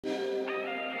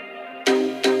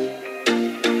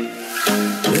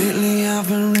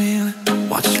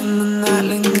watching the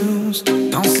nightly news.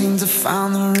 Don't seem to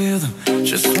find the rhythm,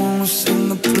 just wanna sing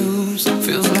the blues.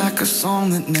 Feels like a song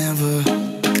that never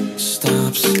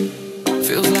stops,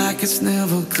 feels like it's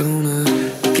never gonna.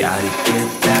 Gotta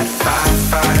get that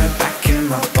fire back in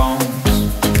my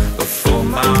bones before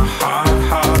my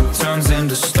heart turns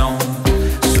into stone.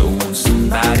 So won't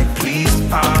somebody please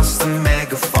pass the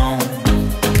megaphone?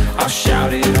 I'll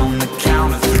shout it on the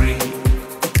count of three.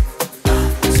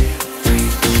 1, 2, 3.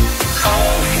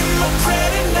 Oh, in my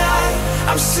pretty night,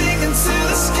 I'm singing to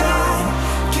the sky.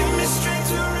 Give me strength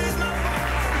to raise my.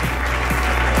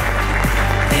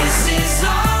 This is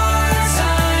our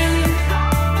time.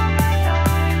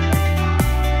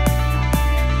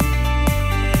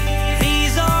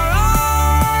 These are ours.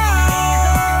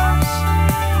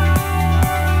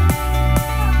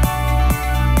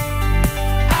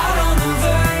 Out on the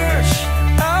verge,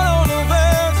 out on the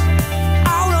verge,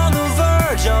 out on the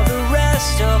verge of the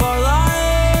rest of our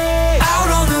lives. Out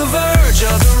on the verge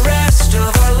of the rest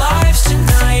of our lives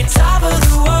tonight. Top of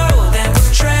the world and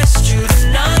we're dressed to the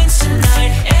nines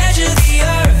tonight. Edge of the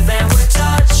earth and we're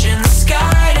touching the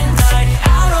sky tonight.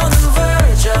 Out on the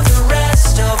verge of the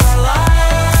rest of our lives.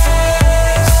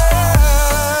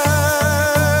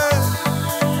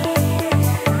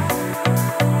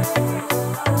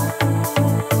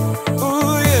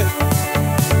 Ooh, yeah.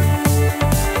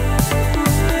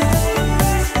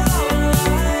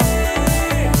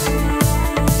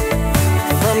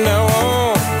 From now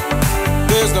on,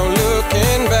 there's no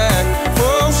looking back.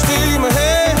 Full steam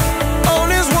ahead on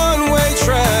this one-way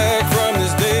track. From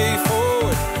this day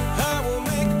forward, I will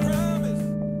make a promise.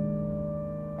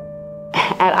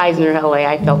 At Eisner LA,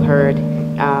 I felt heard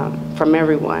from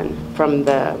everyone, from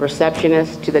the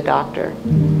receptionist to the doctor.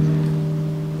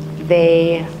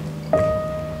 They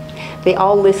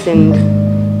all listened,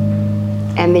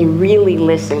 and they really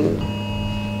listened,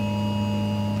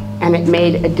 and it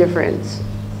made a difference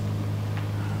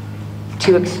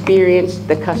to experience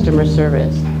the customer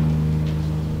service.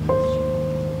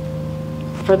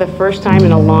 For the first time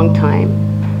in a long time,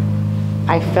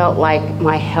 I felt like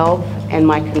my health and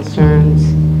my concerns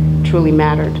truly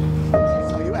mattered.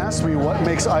 You asked me what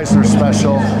makes Eisner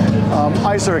special.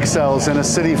 Eisner excels in a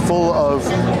city full of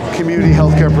community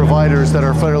healthcare providers that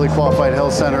are federally qualified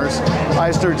health centers.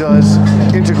 Eisner does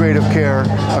integrative care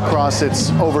across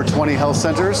its over 20 health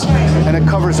centers, and it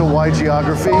covers a wide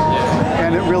geography,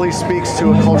 and it really speaks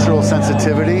to a cultural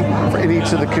sensitivity in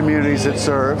each of the communities it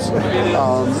serves.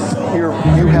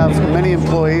 You have many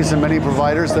employees and many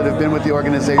providers that have been with the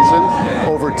organization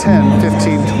over 10,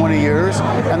 15, 20 years,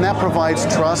 and that provides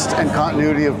trust and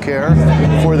continuity of care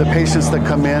for the patients that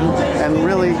come in, and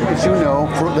really, as you know,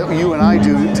 that you and I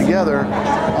do together,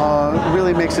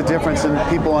 really makes a difference in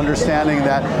people understanding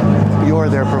that you're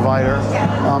their provider.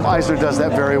 Eisner does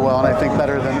that very well, and I think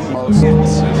better than most.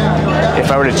 If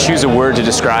I were to choose a word to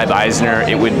describe Eisner,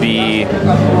 it would be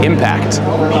impact,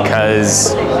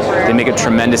 because they make a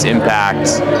tremendous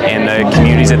impact in the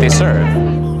communities that they serve.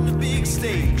 On the big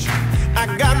stage, I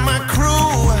got my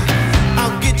crew,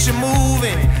 I'll get you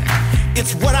moving,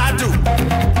 it's what I do.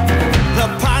 The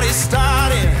party's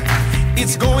started,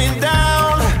 it's going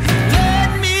down.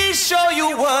 Let me show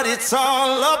you what it's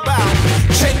all about.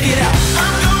 Check it out.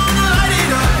 I'm gonna light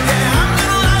it up, yeah, I'm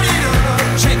gonna light it up.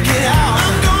 Check it out.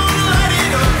 I'm gonna light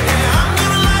it up, yeah, I'm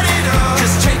gonna light it up.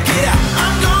 Just check it out.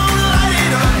 I'm gonna light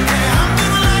it up, yeah, I'm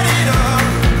gonna light it up.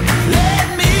 Let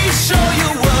me show you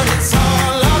what it's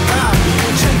all about.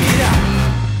 Check it out.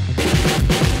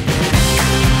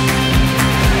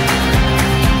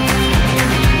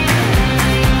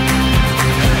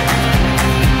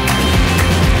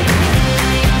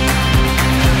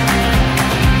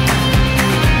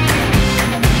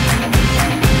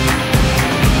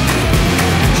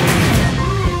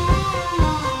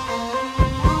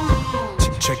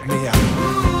 Check me out.